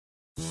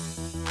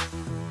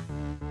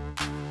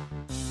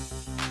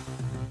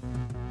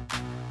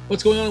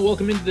What's going on?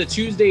 Welcome into the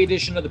Tuesday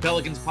edition of the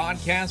Pelicans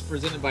podcast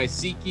presented by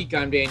SeatGeek.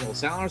 I'm Daniel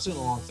Salerson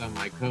alongside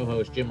my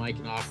co-host Jim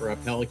Eichenhofer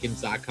of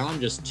Pelicans.com.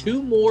 Just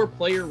two more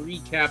player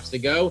recaps to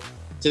go.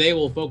 Today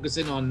we'll focus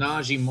in on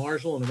Naji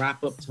Marshall and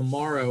wrap up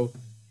tomorrow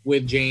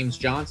with James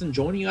Johnson.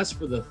 Joining us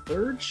for the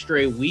third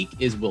straight week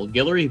is Will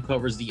Guillory, who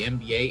covers the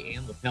NBA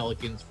and the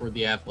Pelicans for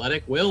The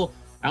Athletic. Will,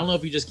 I don't know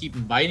if you just keep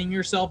inviting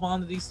yourself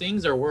onto these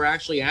things or we're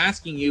actually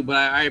asking you, but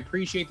I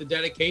appreciate the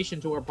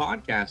dedication to our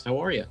podcast.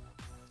 How are you?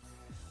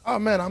 Oh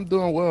man, I'm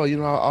doing well. You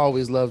know, I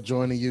always love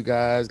joining you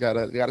guys.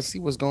 Gotta see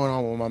what's going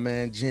on with my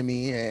man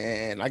Jimmy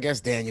and I guess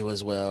Daniel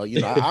as well.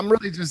 You know, I'm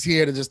really just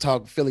here to just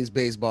talk Phillies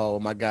baseball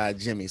with my guy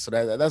Jimmy. So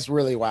that's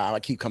really why I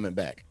keep coming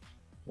back.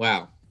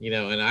 Wow. You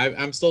know, and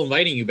I'm still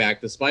inviting you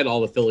back despite all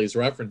the Phillies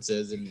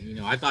references. And, you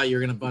know, I thought you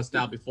were going to bust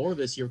out before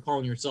this. You were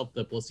calling yourself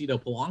the Placido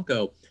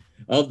Polanco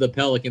of the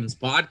Pelicans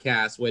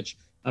podcast, which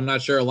I'm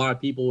not sure a lot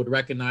of people would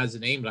recognize the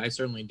name, but I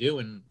certainly do.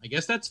 And I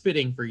guess that's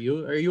fitting for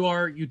you. Are you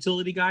our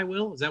utility guy,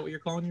 Will? Is that what you're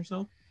calling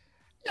yourself?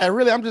 Yeah,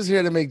 really, I'm just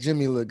here to make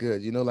Jimmy look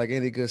good, you know, like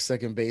any good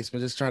second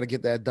baseman, just trying to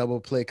get that double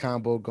play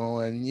combo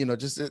going. You know,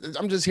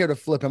 I'm just here to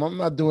flip him. I'm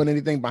not doing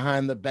anything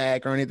behind the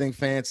back or anything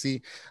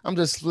fancy. I'm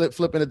just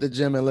flipping at the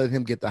gym and letting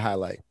him get the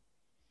highlight.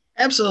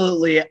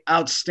 Absolutely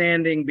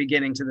outstanding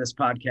beginning to this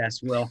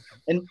podcast, Will.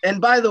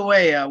 And by the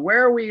way,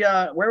 where are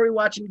we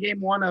watching game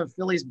one of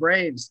Phillies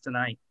Braves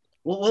tonight?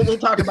 We'll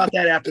talk about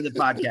that after the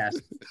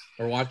podcast.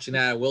 We're watching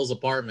that at Will's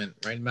apartment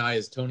right by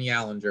his Tony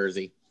Allen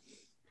jersey.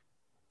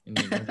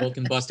 And Will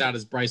can bust out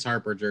his Bryce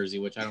Harper jersey,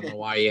 which I don't know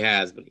why he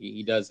has, but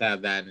he does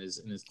have that in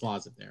his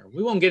closet there.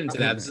 We won't get into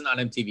that. This is not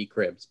MTV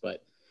Cribs,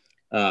 but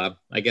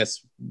I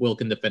guess Will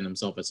can defend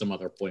himself at some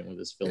other point with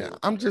his Phillies. Yeah,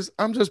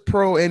 I'm just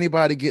pro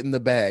anybody getting the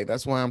bag.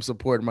 That's why I'm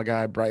supporting my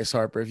guy Bryce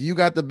Harper. If you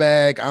got the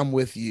bag, I'm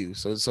with you.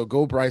 So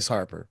go Bryce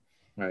Harper.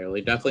 All right, well,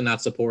 we're definitely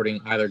not supporting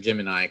either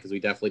Jim and I because we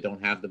definitely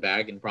don't have the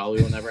bag and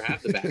probably will never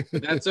have the bag.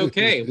 But that's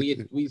okay.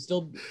 We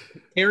still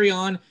carry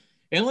on.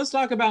 And let's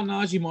talk about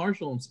Naji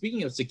Marshall. And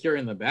speaking of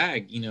securing the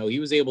bag, you know, he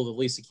was able to at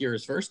least secure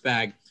his first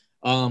bag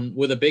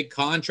with a big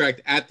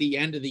contract at the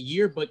end of the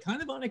year, but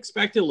kind of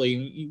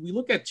unexpectedly. We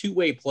look at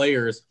two-way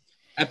players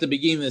at the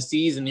beginning of the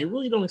season. You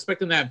really don't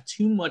expect them to have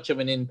too much of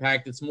an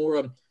impact. It's more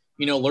of,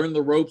 you know, learn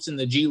the ropes in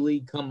the G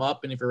League, come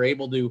up, and if you're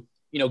able to,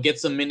 you know, get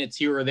some minutes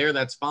here or there,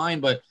 that's fine.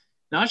 But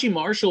Naji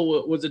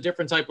Marshall was a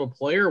different type of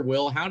player,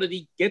 Will. How did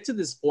he get to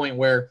this point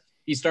where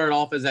he started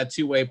off as that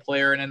two-way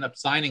player and ended up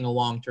signing a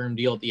long-term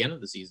deal at the end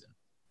of the season?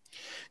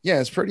 Yeah,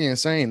 it's pretty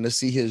insane to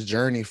see his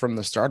journey from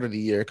the start of the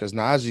year because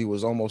Naji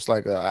was almost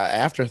like an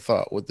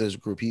afterthought with this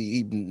group.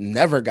 He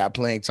never got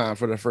playing time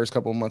for the first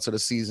couple of months of the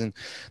season.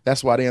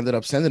 That's why they ended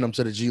up sending him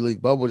to the G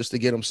League bubble just to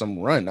get him some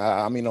run.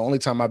 I mean, the only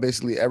time I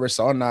basically ever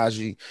saw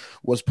Naji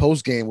was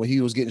post game when he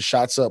was getting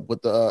shots up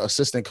with the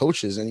assistant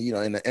coaches and, you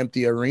know, in the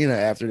empty arena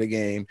after the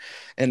game.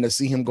 And to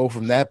see him go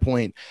from that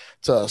point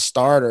to a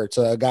starter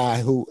to a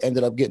guy who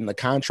ended up getting a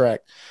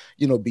contract,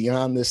 you know,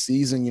 beyond this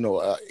season, you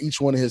know, each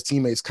one of his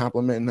teammates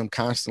complimenting him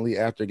constantly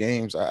after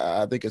games.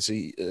 I think it's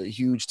a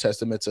huge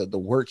testament to the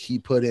work he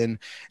put in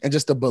and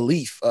just the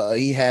belief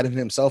he had in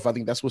himself. I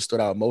think that's what stood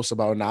out most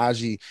about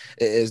Naji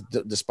is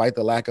despite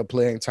the lack of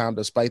playing time,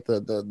 despite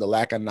the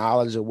lack of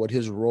knowledge of what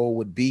his role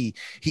would be,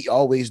 he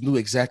always knew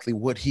exactly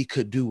what he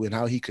could do and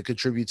how he could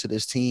contribute to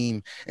this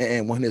team.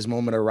 And when his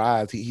moment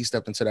arrived, he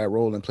stepped into that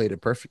role and played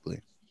it perfectly.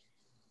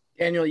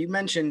 Daniel, you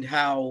mentioned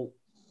how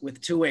with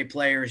two-way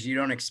players, you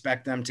don't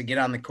expect them to get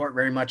on the court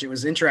very much. It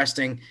was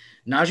interesting.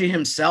 Naji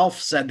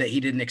himself said that he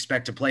didn't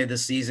expect to play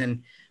this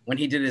season when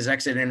he did his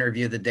exit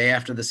interview the day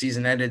after the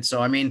season ended. So,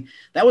 I mean,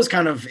 that was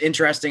kind of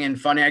interesting and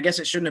funny. I guess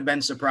it shouldn't have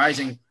been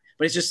surprising,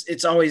 but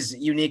it's always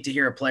unique to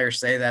hear a player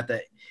say that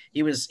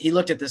he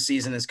looked at this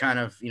season as kind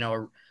of, you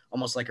know,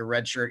 almost like a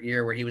redshirt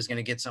year where he was going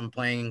to get some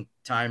playing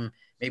time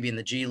maybe in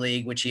the G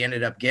League, which he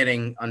ended up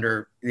getting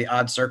under the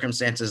odd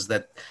circumstances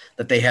that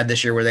they had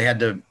this year where they had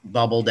to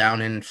bubble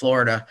down in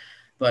Florida.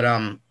 But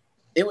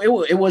it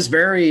was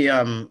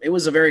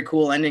a very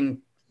cool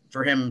ending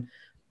for him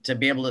to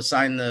be able to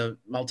sign the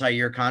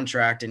multi-year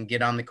contract and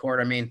get on the court.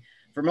 I mean,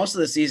 for most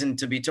of the season,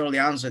 to be totally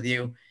honest with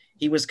you,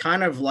 he was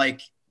kind of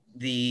like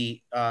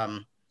the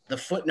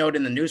footnote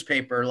in the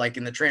newspaper, like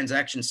in the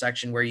transaction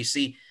section where you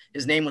see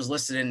his name was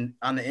listed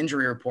on the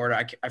injury report.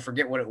 I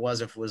forget what it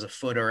was, if it was a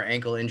foot or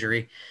ankle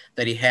injury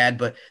that he had,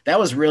 but that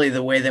was really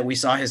the way that we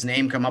saw his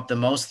name come up the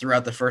most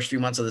throughout the first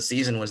few months of the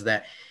season, was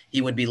that he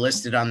would be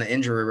listed on the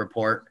injury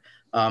report.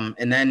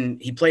 And then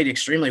he played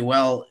extremely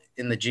well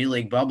in the G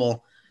League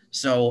bubble.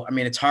 So, I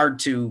mean, it's hard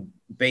to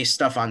base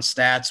stuff on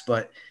stats,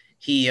 but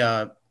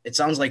it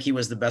sounds like he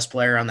was the best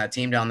player on that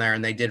team down there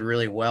and they did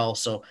really well.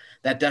 So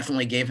that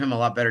definitely gave him a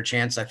lot better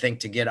chance, I think,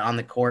 to get on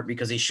the court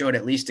because he showed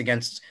at least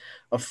against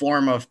a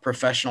form of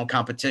professional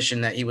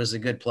competition that he was a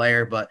good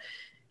player, but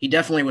he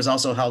definitely was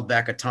also held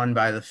back a ton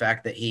by the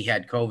fact that he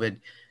had COVID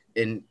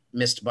and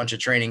missed a bunch of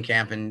training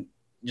camp and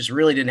just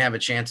really didn't have a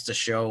chance to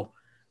show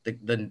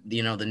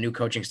the new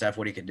coaching staff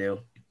what he could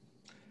do.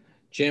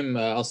 Jim,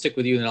 I'll stick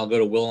with you and I'll go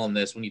to Will on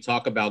this. When you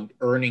talk about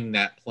earning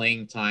that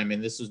playing time,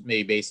 and this was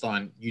maybe based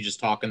on you just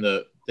talking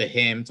to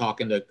him,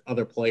 talking to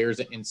other players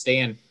and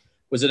Stan,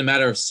 was it a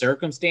matter of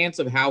circumstance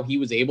of how he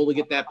was able to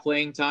get that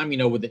playing time? You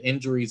know, with the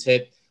injuries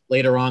hit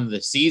later on in the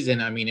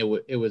season, I mean,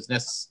 it was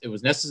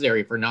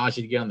necessary for Naji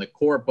to get on the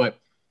court, but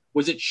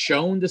was it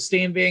shown to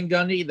Stan Van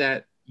Gundy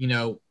that, you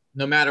know,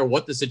 no matter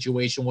what the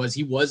situation was,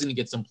 he was going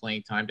to get some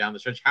playing time down the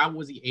stretch? How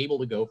was he able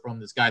to go from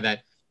this guy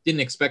that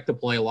didn't expect to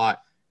play a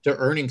lot to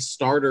earning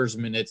starters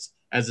minutes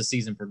as the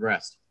season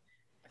progressed?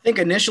 I think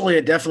initially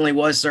it definitely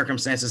was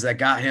circumstances that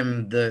got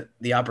him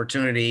the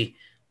opportunity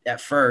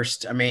at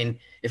first. I mean,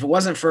 if it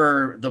wasn't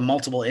for the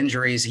multiple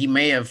injuries, he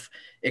may have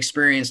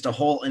experienced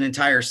an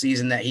entire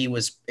season that he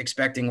was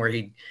expecting where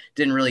he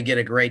didn't really get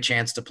a great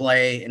chance to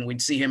play. And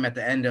we'd see him at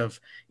the end of,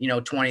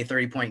 20,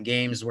 30-point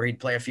games where he'd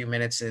play a few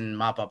minutes in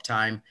mop-up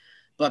time.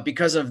 But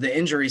because of the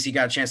injuries, he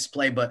got a chance to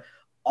play. But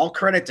all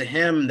credit to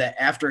him that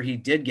after he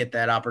did get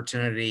that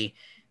opportunity,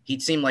 he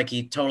seemed like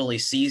he totally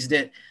seized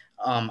it.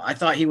 I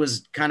thought he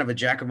was kind of a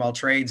jack of all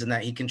trades and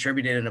that he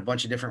contributed in a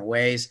bunch of different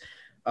ways.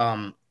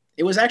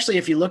 It was actually,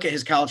 if you look at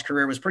his college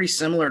career, it was pretty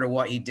similar to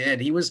what he did.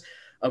 He was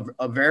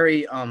a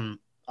very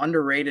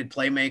underrated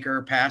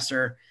playmaker,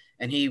 passer,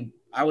 and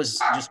I was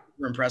just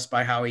super impressed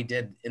by how he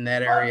did in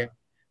that area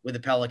with the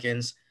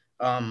Pelicans.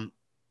 I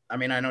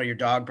mean, I know your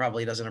dog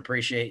probably doesn't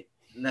appreciate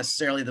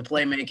necessarily the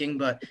playmaking,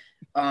 but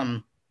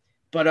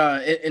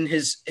in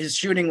his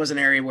shooting was an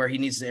area where he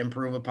needs to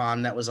improve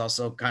upon. That was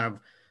also kind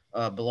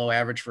of below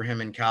average for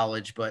him in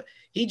college, but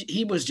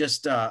he was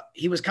just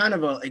he was kind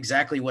of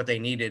exactly what they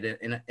needed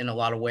in a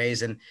lot of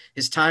ways. And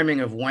his timing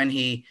of when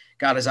he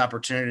got his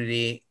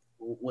opportunity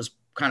was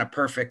kind of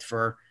perfect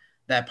for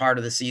that part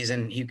of the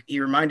season. He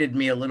reminded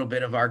me a little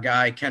bit of our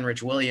guy,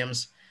 Kenrich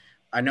Williams.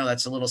 I know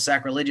that's a little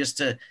sacrilegious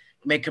to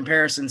make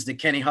comparisons to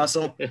Kenny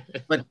Hustle,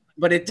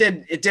 but it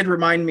did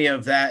remind me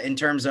of that in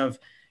terms of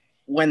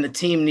when the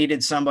team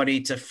needed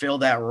somebody to fill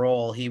that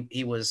role.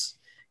 He was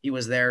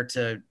there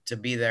to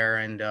be there.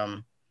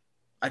 And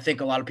I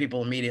think a lot of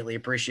people immediately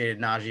appreciated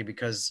Naji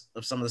because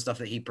of some of the stuff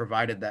that he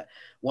provided that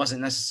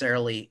wasn't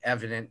necessarily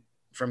evident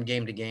from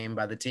game to game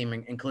by the team,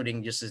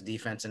 including just his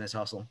defense and his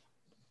hustle.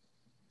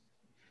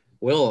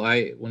 Will,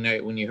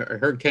 when you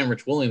heard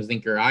Kenrich Williams, I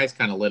think your eyes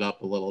kind of lit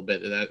up a little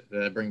bit. Did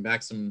that bring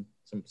back some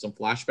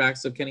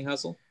flashbacks of Kenny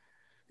Hustle?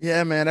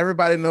 Yeah, man.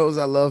 Everybody knows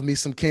I love me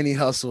some Kenny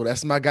Hustle.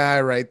 That's my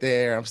guy right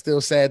there. I'm still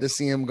sad to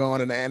see him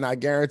gone. And I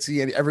guarantee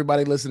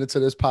everybody listening to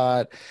this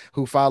pod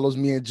who follows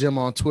me and Jim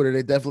on Twitter,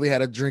 they definitely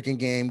had a drinking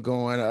game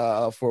going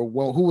for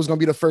who was going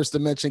to be the first to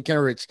mention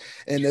Kenrich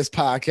in this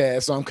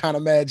podcast. So I'm kind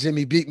of mad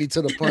Jimmy beat me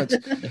to the punch.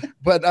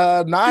 But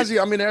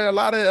Naji, I mean, there are a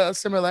lot of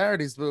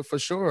similarities for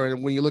sure.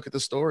 And when you look at the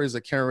stories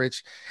of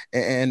Kenrich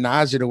and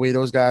Naji, the way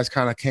those guys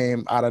kind of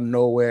came out of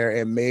nowhere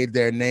and made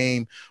their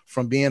name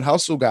from being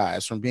hustle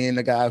guys, from being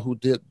the guy who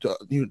did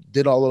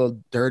all of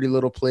the dirty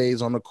little plays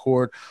on the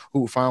court,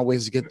 who found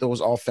ways to get those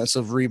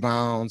offensive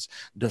rebounds,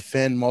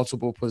 defend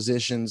multiple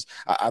positions.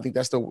 I think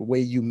that's the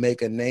way you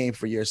make a name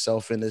for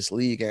yourself in this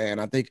league.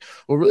 And I think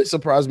what really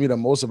surprised me the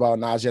most about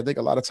Naji, I think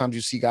a lot of times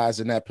you see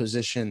guys in that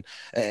position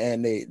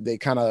and they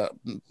kind of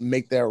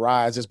make their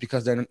rise just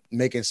because they're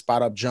making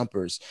spot up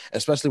jumpers,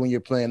 especially when you're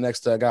playing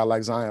next to a guy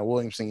like Zion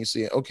Williamson. You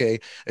see, okay,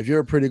 if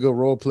you're a pretty good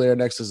role player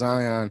next to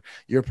Zion,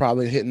 you're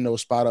probably hitting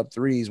those spot up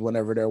threes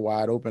whenever they're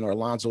wide open, or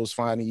Lonzo's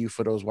finding you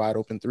for those wide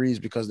open threes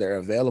because they're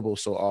available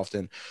so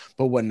often.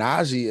 But with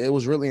Naji, it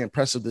was really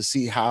impressive to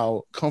see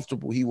how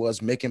comfortable he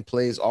was making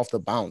plays off the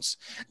bounce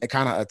and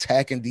kind of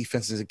attacking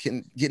defenses and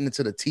getting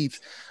into the teeth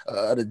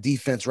of the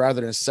defense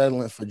rather than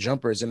settling for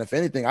jumpers. And if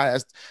anything, I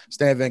asked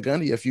Stan Van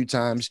Gundy a few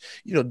times,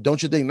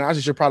 don't you think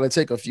Naji should probably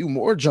take a few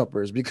more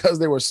jumpers because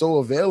they were so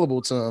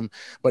available to him?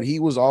 But he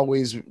was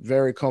always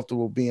very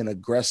comfortable being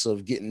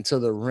aggressive, getting to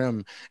the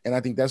rim. And I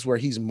think that's where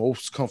he's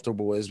most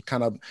comfortable, is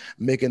kind of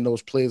making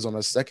those plays on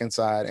the second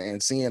side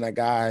and seeing a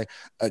guy,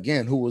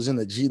 again, who was in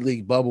the G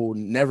League bubble,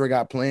 never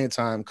got playing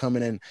time,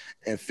 coming in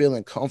and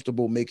feeling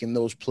comfortable making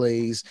those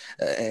plays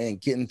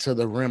and getting to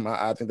the rim.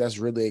 I think that's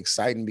really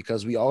exciting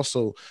because we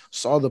also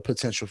saw the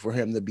potential for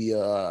him to be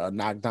a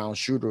knockdown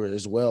shooter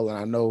as well. And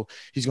I know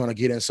he's going to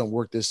get in some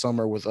work this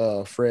summer with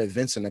Fred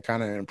Vincent to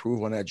kind of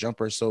improve on that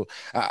jumper. So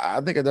I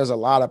think there's a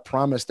lot of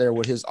promise there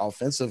with his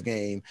offensive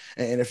game.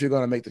 And if you're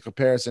going to make the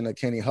comparison to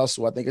Kenny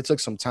Hustle, I think it took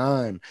some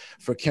time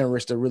for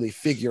Kenrich to really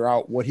figure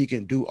out what he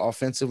can do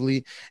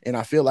offensively. And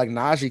I feel like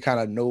Naji kind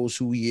of knows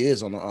who he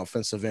is on the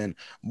offensive end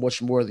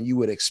much more than you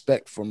would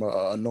expect from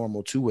a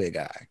normal two-way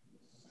guy.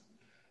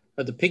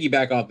 But to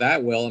piggyback off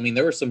that, Will, I mean,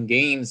 there were some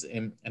games,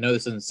 and I know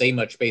this doesn't say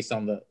much based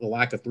on the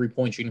lack of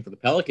three-point shooting for the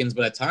Pelicans,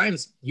 but at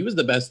times he was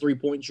the best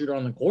three-point shooter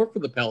on the court for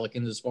the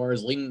Pelicans as far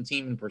as leading the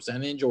team in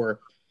percentage or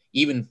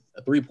even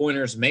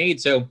three-pointers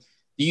made. So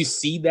do you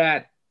see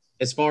that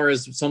as far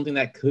as something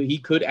that he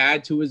could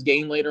add to his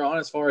game later on,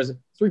 as far as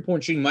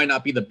three-point shooting might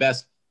not be the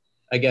best,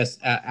 I guess,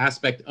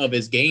 aspect of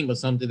his game, but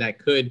something that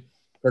could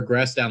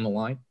progress down the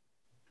line?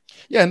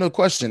 Yeah, no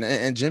question.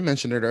 And Jim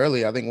mentioned it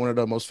earlier. I think one of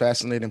the most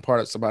fascinating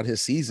parts about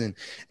his season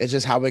is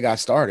just how it got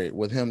started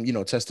with him,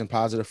 testing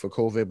positive for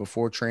COVID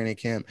before training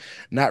camp,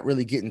 not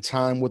really getting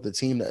time with the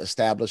team to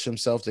establish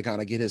himself, to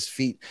kind of get his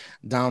feet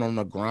down on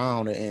the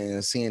ground,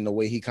 and seeing the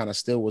way he kind of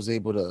still was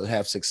able to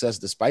have success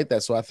despite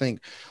that. So I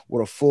think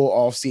with a full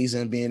off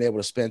season, being able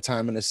to spend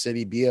time in the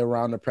city, be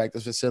around the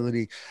practice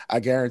facility, I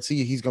guarantee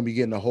you he's going to be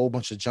getting a whole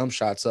bunch of jump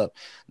shots up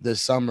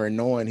this summer,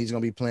 knowing he's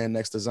going to be playing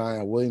next to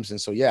Zion Williamson.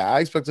 So yeah, I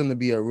expect him to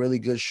be a really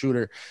good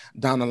shooter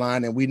down the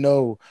line. And we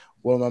know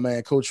what my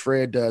man Coach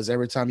Fred does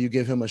every time you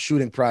give him a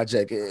shooting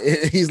project.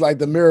 He's like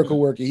the miracle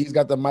worker. He's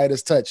got the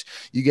Midas touch.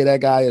 You get that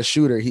guy a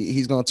shooter,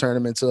 he's going to turn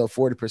him into a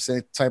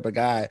 40% type of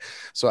guy.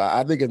 So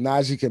I think if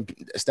Naji can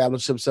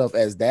establish himself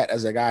as that,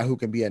 as a guy who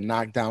can be a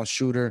knockdown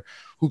shooter,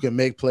 who can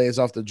make plays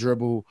off the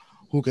dribble,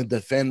 who can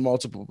defend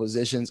multiple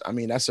positions, I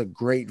mean, that's a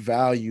great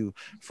value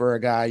for a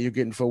guy you're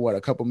getting for what, a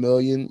couple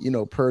million,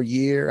 per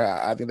year.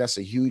 I think that's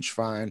a huge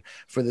find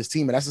for this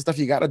team. And that's the stuff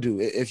you got to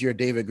do if you're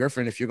David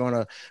Griffin. If you're going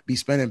to be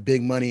spending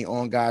big money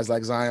on guys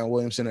like Zion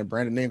Williamson and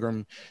Brandon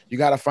Ingram, you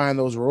got to find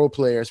those role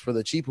players for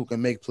the cheap who can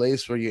make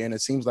plays for you. And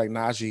it seems like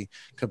Naji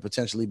could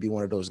potentially be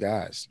one of those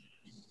guys.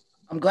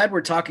 I'm glad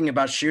we're talking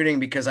about shooting,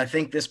 because I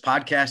think this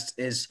podcast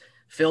is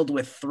filled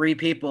with three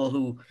people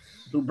who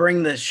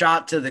bring the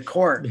shot to the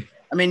court.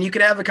 I mean, you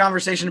could have a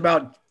conversation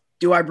about,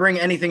 do I bring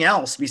anything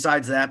else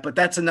besides that? But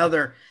that's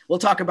another, we'll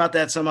talk about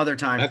that some other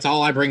time. That's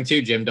all I bring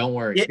too, Jim. Don't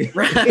worry. Yeah,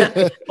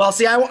 right. Well,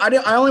 see, I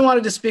only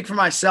wanted to speak for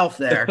myself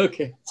there.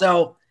 Okay.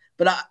 So,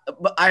 but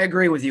I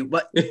agree with you,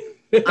 but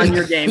on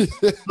your game,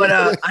 but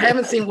I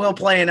haven't seen Will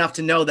play enough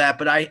to know that,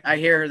 but I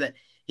hear that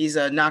he's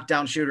a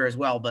knockdown shooter as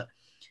well. But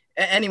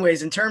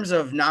anyways, in terms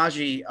of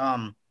Naji,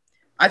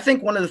 I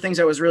think one of the things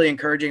that was really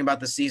encouraging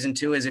about the season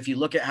too, is if you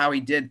look at how he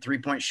did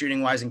 3-point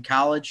shooting wise in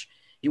college,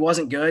 he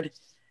wasn't good.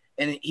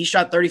 And he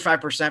shot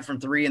 35% from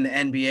three in the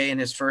NBA in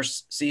his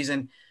first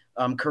season.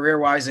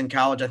 Career-wise in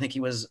college, I think he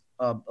was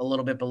a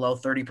little bit below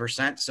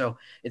 30%. So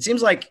it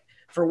seems like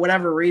for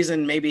whatever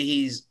reason, maybe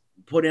he's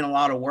put in a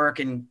lot of work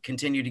and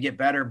continued to get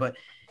better. But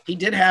he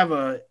did have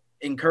a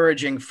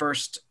encouraging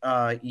first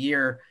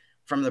year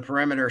from the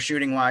perimeter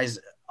shooting-wise,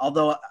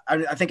 although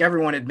I think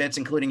everyone admits,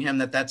 including him,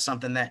 that that's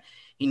something that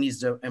he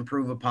needs to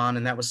improve upon.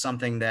 And that was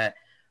something that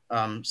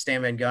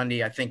Stan Van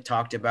Gundy, I think,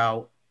 talked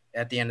about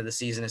at the end of the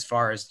season, as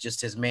far as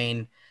just his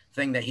main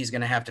thing that he's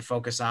going to have to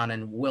focus on.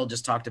 And Will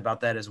just talked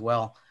about that as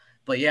well.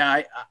 But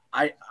yeah,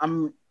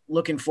 I'm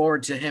looking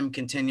forward to him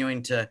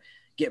continuing to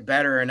get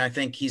better. And I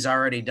think he's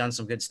already done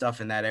some good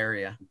stuff in that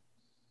area.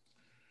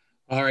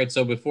 All right.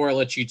 So before I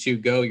let you two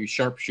go, you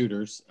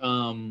sharpshooters,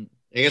 I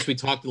guess we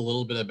talked a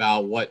little bit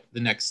about what the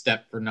next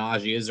step for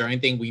Naji is. There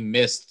anything we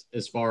missed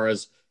as far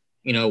as,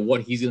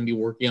 what he's going to be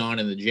working on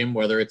in the gym,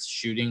 whether it's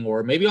shooting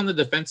or maybe on the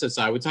defensive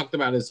side? We talked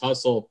about his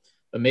hustle,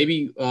 but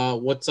maybe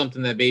what's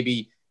something that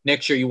maybe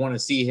next year you want to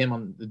see him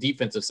on the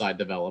defensive side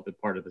develop as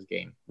part of his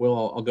game?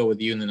 Will, I'll go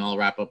with you, and then I'll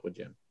wrap up with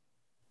Jim.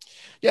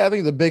 Yeah, I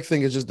think the big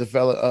thing is just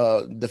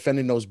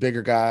defending those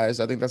bigger guys.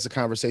 I think that's a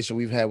conversation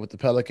we've had with the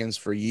Pelicans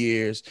for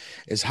years,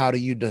 is how do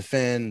you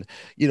defend,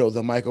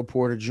 the Michael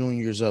Porter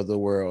Juniors of the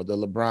world, the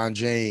LeBron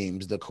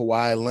James, the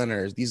Kawhi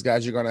Leonards. These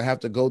guys you're going to have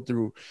to go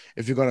through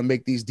if you're going to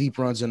make these deep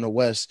runs in the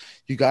West.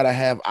 You got to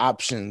have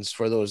options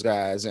for those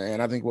guys.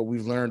 And I think what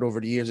we've learned over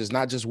the years is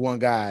not just one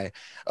guy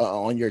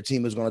on your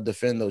team is going to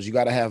defend those. You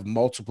got to have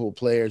multiple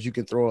players you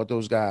can throw at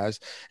those guys.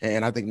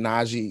 And I think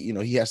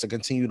Naji, he has to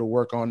continue to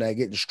work on that,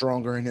 getting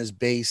stronger in his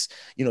base,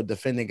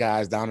 defending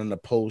guys down in the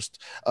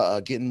post,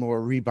 getting more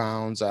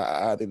rebounds.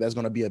 I think that's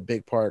going to be a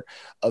big part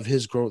of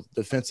his growth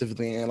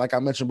defensively. And like I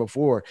mentioned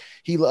before,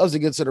 he loves to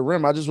get to the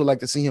rim. I just would like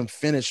to see him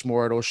finish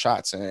more of those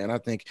shots. And I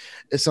think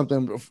it's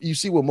something you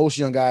see with most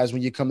young guys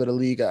when you come to the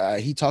league.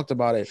 He talked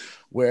about it,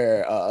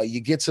 where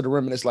you get to the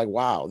rim and it's like,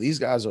 wow, these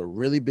guys are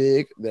really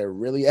big. They're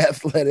really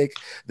athletic.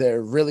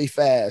 They're really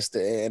fast.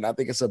 And I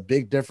think it's a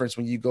big difference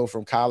when you go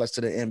from college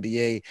to the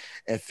NBA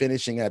and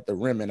finishing at the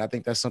rim. And I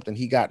think that's something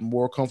he got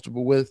more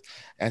comfortable with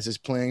as his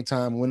playing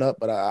time went up.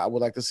 But I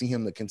would like to see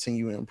him to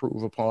continue to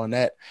improve upon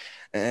that.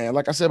 And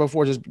like I said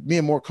before, just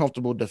being more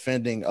comfortable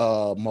defending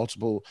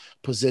multiple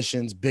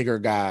positions, bigger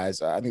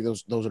guys. I think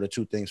those are the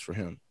two things for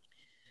him.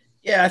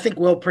 Yeah, I think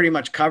Will pretty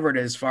much covered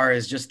as far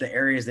as just the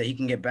areas that he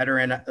can get better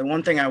in. The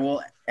one thing I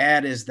will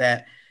add is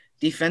that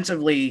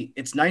defensively,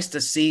 it's nice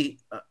to see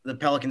the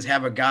Pelicans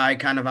have a guy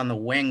kind of on the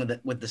wing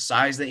with the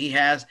size that he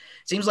has. It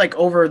seems like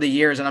over the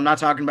years, and I'm not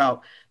talking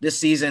about this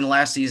season,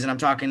 last season, I'm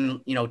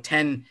talking,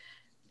 10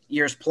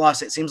 years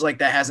plus. It seems like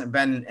that hasn't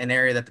been an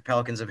area that the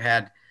Pelicans have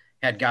had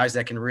guys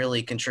that can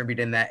really contribute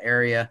in that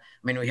area.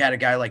 I mean, we had a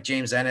guy like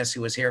James Ennis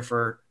who was here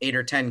for 8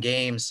 or 10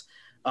 games.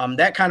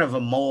 That kind of a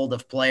mold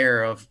of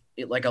player of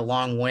like a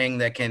long wing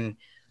that can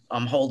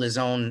hold his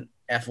own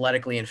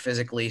athletically and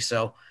physically.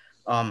 So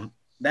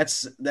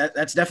that's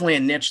definitely a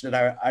niche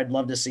that I'd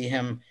love to see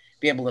him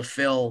be able to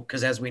fill,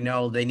 because as we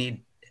know, they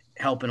need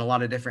help in a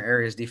lot of different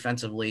areas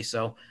defensively.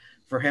 So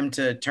for him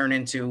to turn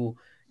into,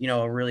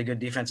 a really good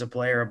defensive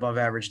player, above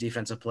average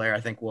defensive player, I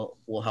think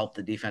will help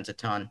the defense a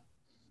ton.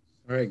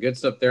 All right, good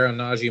stuff there on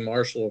Naji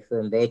Marshall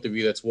from both of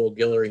you. That's Will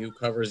Guillory, who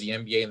covers the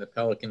NBA and the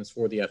Pelicans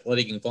for The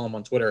Athletic. You can follow him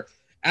on Twitter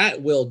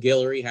at Will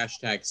Guillory,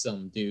 hashtag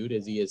some dude,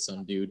 as he is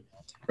some dude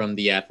from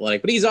The Athletic.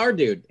 But he's our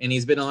dude, and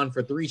he's been on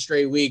for 3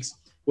 straight weeks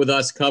with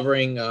us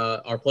covering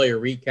our player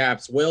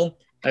recaps. Will,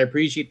 I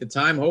appreciate the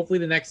time. Hopefully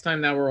the next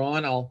time that we're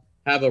on, I'll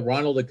have a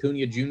Ronald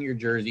Acuna Jr.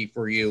 jersey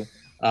for you.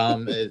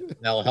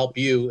 That'll help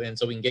you, and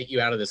so we can get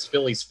you out of this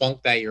Phillies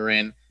funk that you're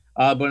in.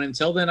 But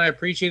until then, I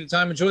appreciate the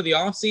time. Enjoy the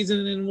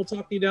offseason, and we'll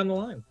talk to you down the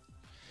line.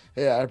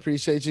 Yeah, I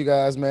appreciate you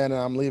guys, man.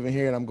 And I'm leaving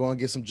here, and I'm going to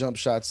get some jump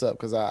shots up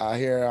because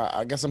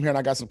I guess I'm hearing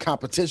I got some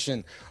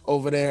competition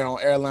over there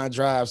on Airline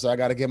Drive, so I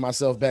got to get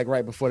myself back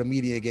right before the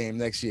media game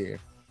next year.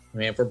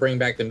 Man, if we're bringing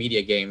back the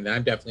media game, then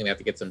I'm definitely gonna have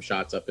to get some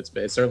shots up. It's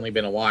certainly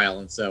been a while,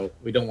 and so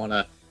we don't want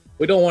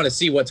to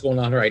see what's going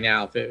on right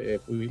now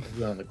if we're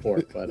on the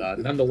court. But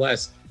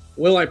nonetheless,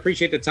 Will, I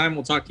appreciate the time.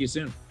 We'll talk to you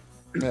soon.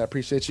 Yeah, I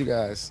appreciate you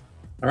guys.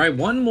 All right,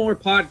 one more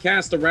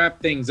podcast to wrap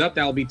things up.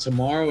 That'll be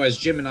tomorrow, as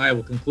Jim and I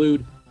will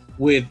conclude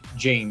with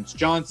James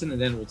Johnson,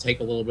 and then we'll take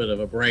a little bit of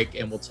a break,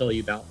 and we'll tell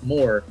you about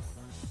more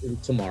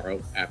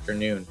tomorrow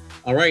afternoon.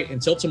 All right,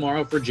 until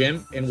tomorrow, for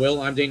Jim and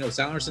Will, I'm Daniel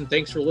Salerson.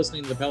 Thanks for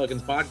listening to the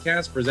Pelicans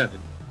podcast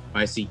presented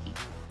by SeatGeek.